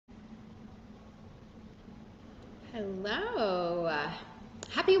Hello.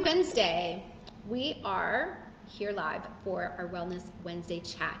 Happy Wednesday. We are here live for our Wellness Wednesday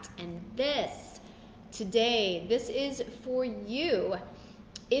chat. And this is for you.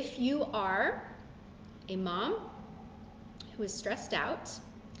 If you are a mom who is stressed out,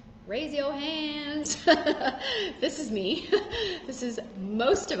 raise your hand. This is me. This is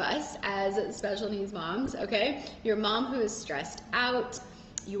most of us as special needs moms, okay? You're a mom who is stressed out.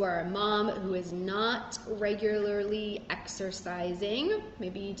 You are a mom who is not regularly exercising.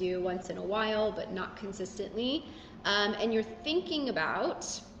 Maybe you do once in a while, but not consistently. And you're thinking about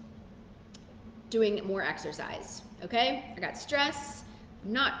doing more exercise, okay? I got stress,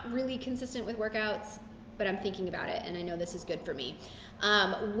 I'm not really consistent with workouts, but I'm thinking about it, and I know this is good for me.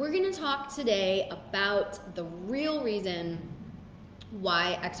 We're gonna talk today about the real reason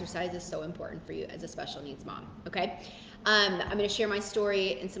why exercise is so important for you as a special needs mom, okay? I'm gonna share my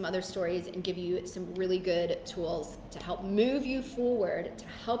story and some other stories and give you some really good tools to help move you forward, to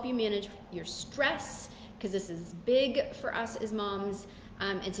help you manage your stress, because this is big for us as moms,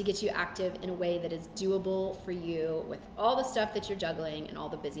 and to get you active in a way that is doable for you with all the stuff that you're juggling and all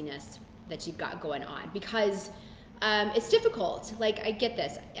the busyness that you've got going on. Because it's difficult. Like, I get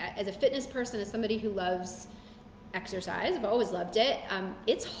this. As a fitness person, as somebody who loves exercise, I've always loved it.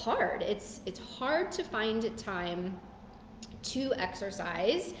 It's hard. It's hard to find time to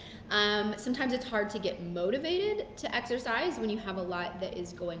exercise. Sometimes it's hard to get motivated to exercise when you have a lot that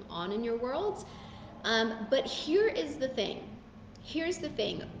is going on in your world. But here is the thing. Here's the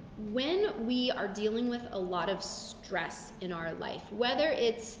thing. When we are dealing with a lot of stress in our life, whether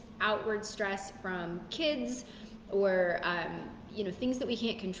it's outward stress from kids or things that we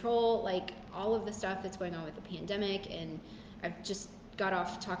can't control, like all of the stuff that's going on with the pandemic, and I've just got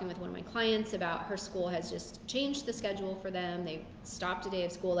off talking with one of my clients about her school has just changed the schedule for them. They stopped a day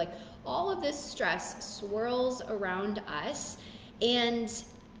of school. Like, all of this stress swirls around us. And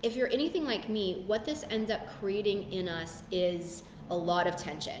if you're anything like me, what this ends up creating in us is a lot of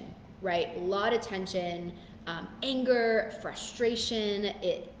tension, right? A lot of tension, anger, frustration.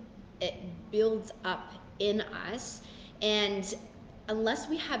 It builds up in us. And unless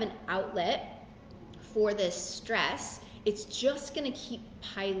we have an outlet for this stress, it's just going to keep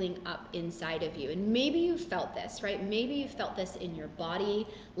piling up inside of you. And maybe you felt this, right? Maybe you felt this in your body,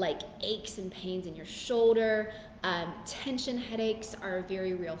 like aches and pains in your shoulder. Tension headaches are a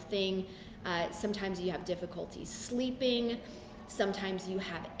very real thing. Sometimes you have difficulty sleeping. Sometimes you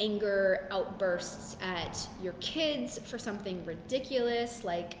have anger outbursts at your kids for something ridiculous,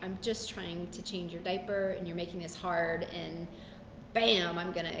 like, I'm just trying to change your diaper and you're making this hard, and bam,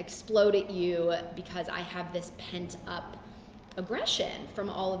 I'm gonna explode at you because I have this pent up aggression from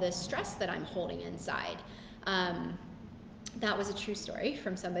all of this stress that I'm holding inside. That was a true story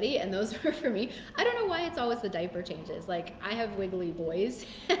from somebody, and those were for me. I don't know why it's always the diaper changes. Like, I have wiggly boys.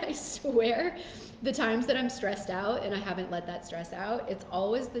 I swear, the times that I'm stressed out and I haven't let that stress out, it's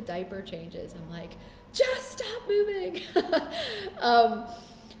always the diaper changes. I'm like, just stop moving.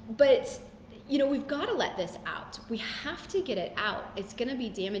 But we've got to let this out. We have to get it out. It's going to be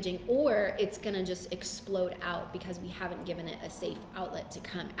damaging, or it's going to just explode out because we haven't given it a safe outlet to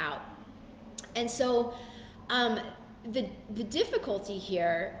come out. And so the difficulty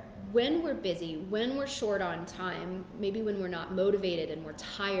here, when we're busy, when we're short on time, maybe when we're not motivated and we're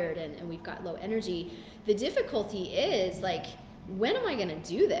tired and we've got low energy, the difficulty is, like, when am I going to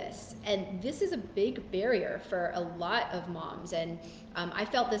do this? And this is a big barrier for a lot of moms. And I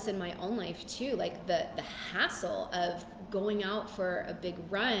felt this in my own life too, like the hassle of going out for a big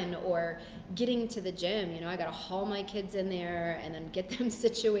run or getting to the gym. I got to haul my kids in there and then get them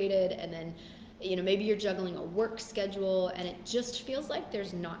situated, and then maybe you're juggling a work schedule and it just feels like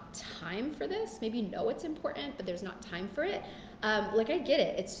there's not time for this. Maybe you know it's important, but there's not time for it. Like, I get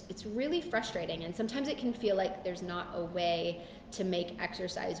it. It's really frustrating, and sometimes it can feel like there's not a way to make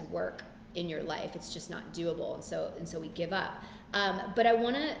exercise work in your life. It's just not doable, and so we give up. But I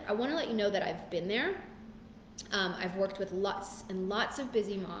wanna let you know that I've been there. I've worked with lots and lots of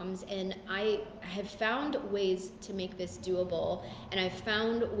busy moms, and I have found ways to make this doable, and I've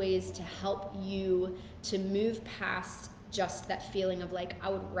found ways to help you to move past just that feeling of, like, I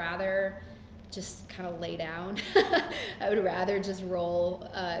would rather just kind of lay down. I would rather just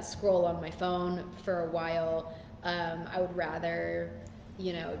scroll on my phone for a while. I would rather,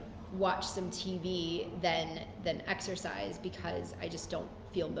 watch some TV than exercise because I just don't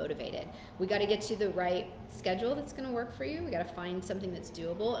feel motivated. We got to get to the right schedule that's going to work for you. We got to find something that's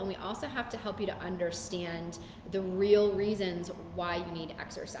doable, and we also have to help you to understand the real reasons why you need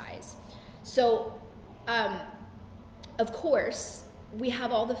exercise. So, of course, we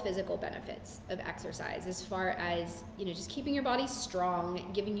have all the physical benefits of exercise as far as, just keeping your body strong,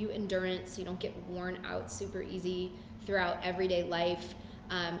 giving you endurance so you don't get worn out super easy throughout everyday life.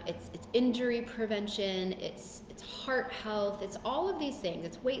 It's injury prevention, it's heart health, it's all of these things.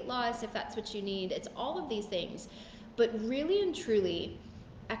 It's weight loss if that's what you need. It's all of these things. But really and truly,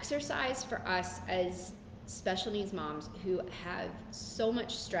 exercise for us as special needs moms who have so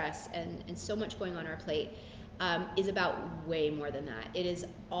much stress and so much going on our plate, is about way more than that. It is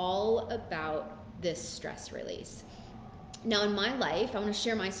all about this stress release. Now, in my life, I want to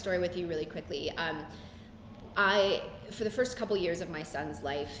share my story with you really quickly. For the first couple years of my son's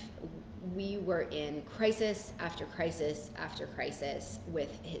life, we were in crisis after crisis after crisis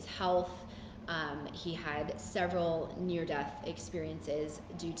with his health. He had several near-death experiences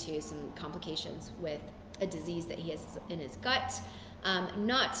due to some complications with a disease that he has in his gut.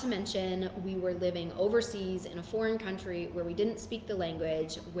 Not to mention, we were living overseas in a foreign country where we didn't speak the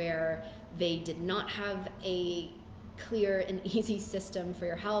language, where they did not have a clear and easy system for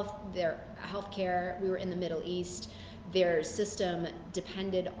your health, their health care. We were in the Middle East. Their system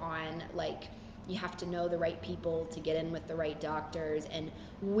depended on, you have to know the right people to get in with the right doctors, and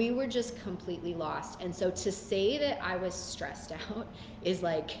we were just completely lost. And so to say that I was stressed out is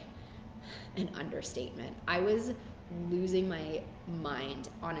like an understatement. I was losing my mind,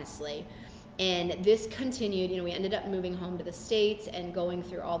 honestly. And this continued. We ended up moving home to the States and going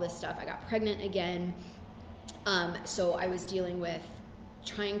through all this stuff. I got pregnant again. So I was dealing with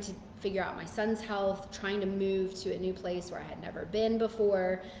trying to figure out my son's health, trying to move to a new place where I had never been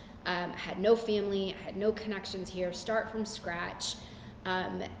before, had no family, had no connections here, start from scratch,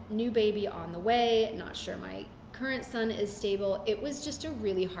 new baby on the way, not sure my current son is stable. It was just a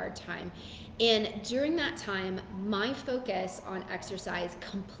really hard time. And during that time, my focus on exercise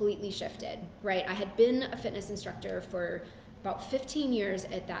completely shifted, right? I had been a fitness instructor for about 15 years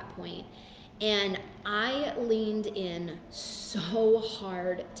at that point, and I leaned in so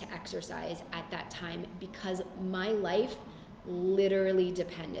hard to exercise at that time because my life literally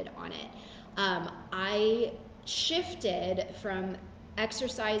depended on it. I shifted from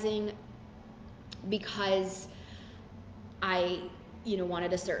exercising because I,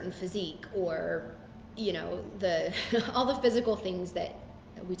 wanted a certain physique, or, the all the physical things that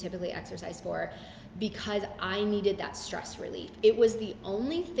we typically exercise for, because I needed that stress relief. It was the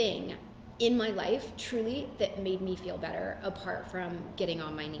only thing in my life, truly, that made me feel better, apart from getting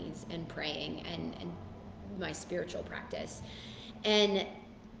on my knees and praying and my spiritual practice. And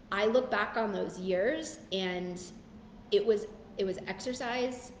I look back on those years, and it was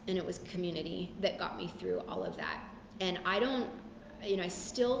exercise and it was community that got me through all of that. And I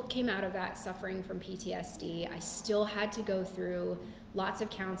still came out of that suffering from PTSD. I still had to go through lots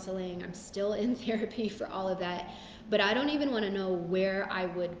of counseling. I'm still in therapy for all of that. But I don't even want to know where I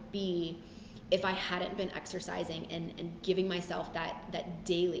would be if I hadn't been exercising and giving myself that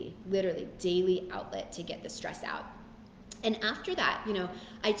daily, literally daily outlet to get the stress out. And after that,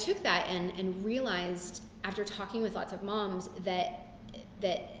 I took that and realized, after talking with lots of moms, that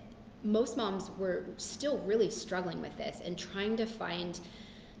most moms were still really struggling with this and trying to find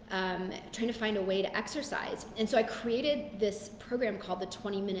a way to exercise. And so I created this program called the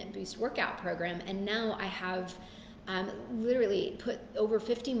 20-Minute Boost Workout Program, and now I have literally put over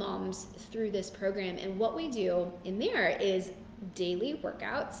 50 moms through this program. And what we do in there is daily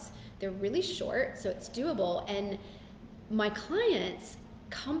workouts. They're really short, so it's doable. And my clients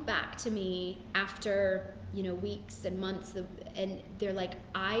come back to me after weeks and months and they're like,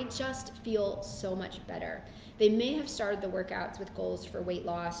 I just feel so much better. They may have started the workouts with goals for weight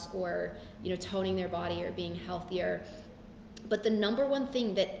loss or toning their body or being healthier, but the number one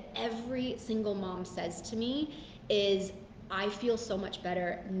thing that every single mom says to me is, I feel so much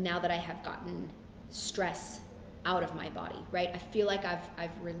better now that I have gotten stress out of my body, right? I feel like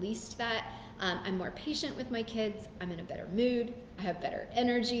I've released that. I'm more patient with my kids. I'm in a better mood. I have better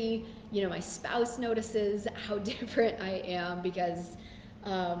energy. My spouse notices how different I am because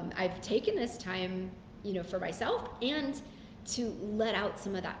I've taken this time, for myself and to let out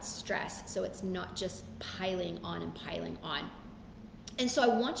some of that stress, so it's not just piling on and piling on. And so I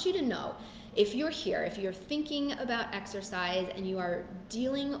want you to know, if you're here, if you're thinking about exercise and you are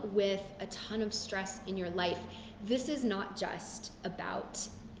dealing with a ton of stress in your life, this is not just about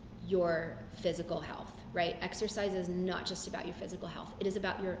your physical health, right? Exercise is not just about your physical health. It is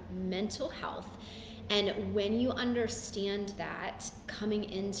about your mental health. And when you understand that, coming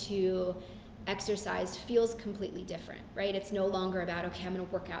into exercise feels completely different, right? It's no longer about, okay, I'm going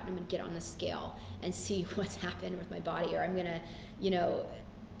to work out and I'm going to get on the scale and see what's happened with my body, or I'm going to,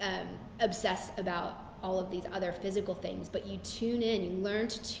 obsess about all of these other physical things, but you tune in, you learn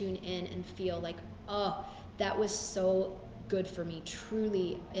to tune in and feel like, oh, that was so good for me,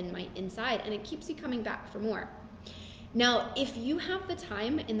 truly in my inside, and it keeps you coming back for more. Now, if you have the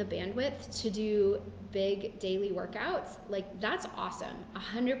time and the bandwidth to do big daily workouts, like that's awesome.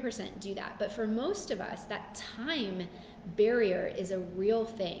 100% do that. But for most of us, that time barrier is a real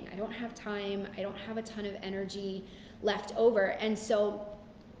thing. I don't have time. I don't have a ton of energy left over. And so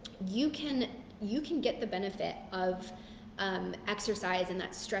you can get the benefit of exercise and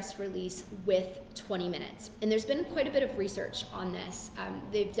that stress release with 20 minutes. And there's been quite a bit of research on this.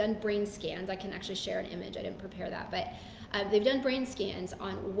 They've done brain scans. I can actually share an image. I didn't prepare that, but they've done brain scans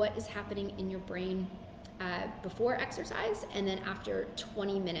on what is happening in your brain before exercise and then after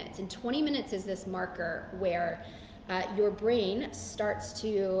 20 minutes. And 20 minutes is this marker where your brain starts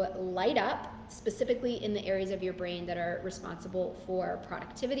to light up, specifically in the areas of your brain that are responsible for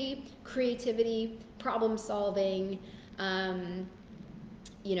productivity, creativity, problem solving,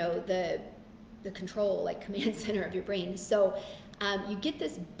 the control, like command center of your brain. So you get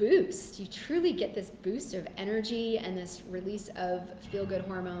this boost, you truly get this boost of energy and this release of feel-good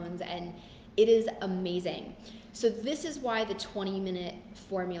hormones, and it is amazing. So this is why the 20-minute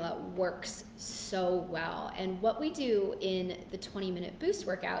formula works so well. And what we do in the 20-minute boost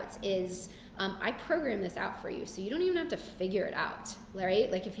workouts is I program this out for you, so you don't even have to figure it out,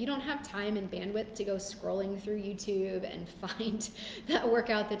 right? Like if you don't have time and bandwidth to go scrolling through YouTube and find that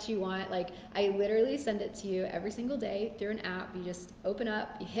workout that you want, like I literally send it to you every single day through an app. You just open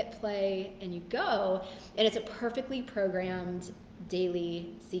up, you hit play, and you go, and it's a perfectly programmed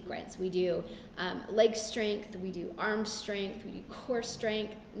daily sequence. We do leg strength, we do arm strength, we do core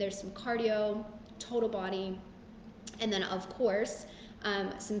strength, there's some cardio, total body, and then of course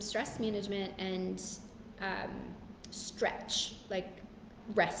some stress management and stretch, like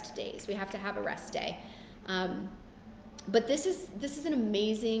rest days. We have to have a rest day. But this is an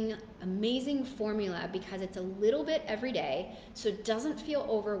amazing formula because it's a little bit every day, so it doesn't feel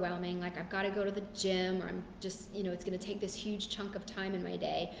overwhelming, like I've got to go to the gym or I'm just, it's going to take this huge chunk of time in my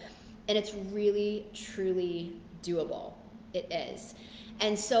day. And it's really, truly doable. It is.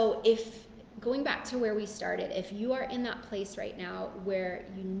 And so going back to where we started, if you are in that place right now where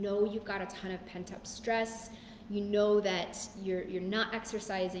you've got a ton of pent-up stress, you know that you're not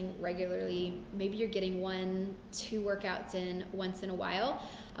exercising regularly, maybe you're getting 1-2 workouts in once in a while,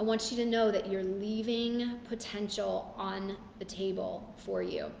 I want you to know that you're leaving potential on the table for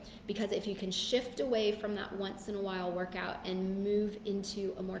you. Because if you can shift away from that once in a while workout and move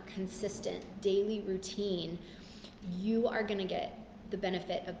into a more consistent daily routine, you are going to get the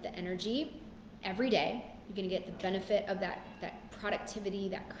benefit of the energy every day. You're going to get the benefit of that productivity,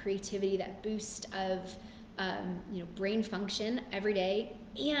 that creativity, that boost of brain function every day,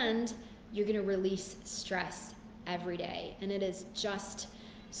 and you're going to release stress every day. And it is just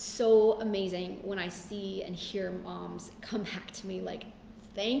so amazing when I see and hear moms come back to me like,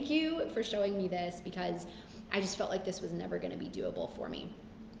 thank you for showing me this, because I just felt like this was never going to be doable for me.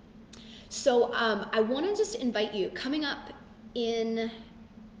 So I want to just invite you, coming up in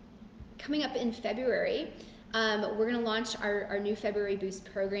February, we're going to launch our new February Boost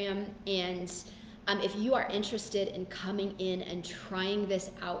program, and if you are interested in coming in and trying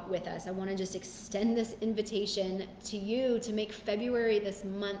this out with us, I want to just extend this invitation to you to make February this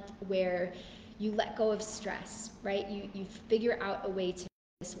month where you let go of stress, right? You figure out a way to make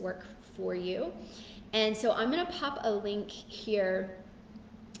this work for you. And so I'm going to pop a link here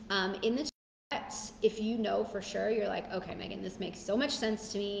in the chat. If you know for sure, you're like, okay, Megan, this makes so much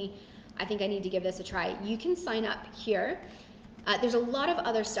sense to me. I think I need to give this a try. You can sign up here. There's a lot of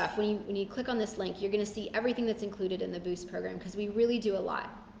other stuff. When you click on this link, you're going to see everything that's included in the Boost program, because we really do a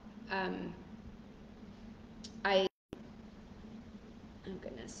lot. Oh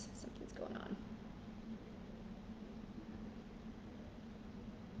goodness, something's going on.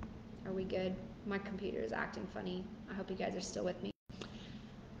 Are we good? My computer is acting funny. I hope you guys are still with me.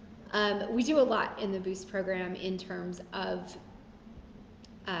 We do a lot in the Boost program in terms of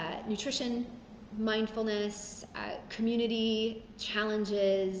nutrition, mindfulness, community,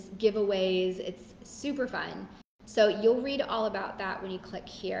 challenges, giveaways. It's super fun. So you'll read all about that when you click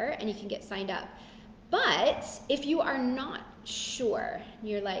here, and you can get signed up. But if you are not sure,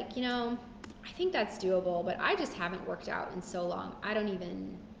 you're like, I think that's doable, but I just haven't worked out in so long. I don't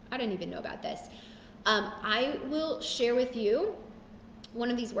even know about this. I will share with you one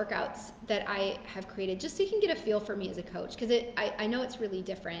of these workouts that I have created, just so you can get a feel for me as a coach, because I know it's really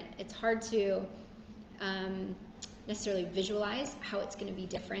different. It's hard to necessarily visualize how it's going to be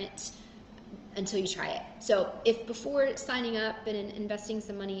different until you try it. So if before signing up and investing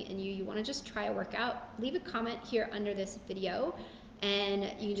some money in you, you want to just try a workout, leave a comment here under this video and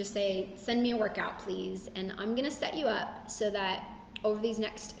you can just say, send me a workout please. And I'm going to set you up so that over these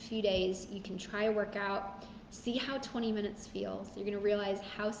next few days, you can try a workout, see how 20 minutes feels. You're going to realize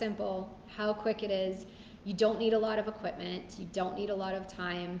how simple, how quick it is. You don't need a lot of equipment. You don't need a lot of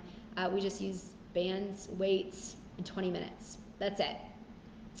time. We just use bands, weights, and 20 minutes. That's it.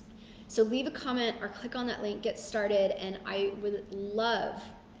 So leave a comment or click on that link, get started, and I would love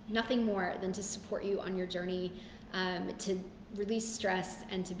nothing more than to support you on your journey to release stress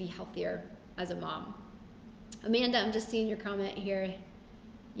and to be healthier as a mom. Amanda, I'm just seeing your comment here.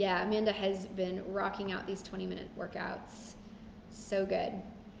 Yeah, Amanda has been rocking out these 20-minute workouts. So good.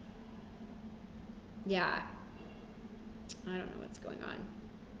 Yeah. I don't know what's going on.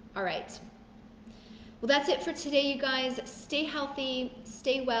 All right. Well, that's it for today, you guys. Stay healthy,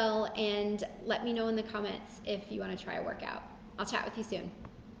 stay well, and let me know in the comments if you want to try a workout. I'll chat with you soon.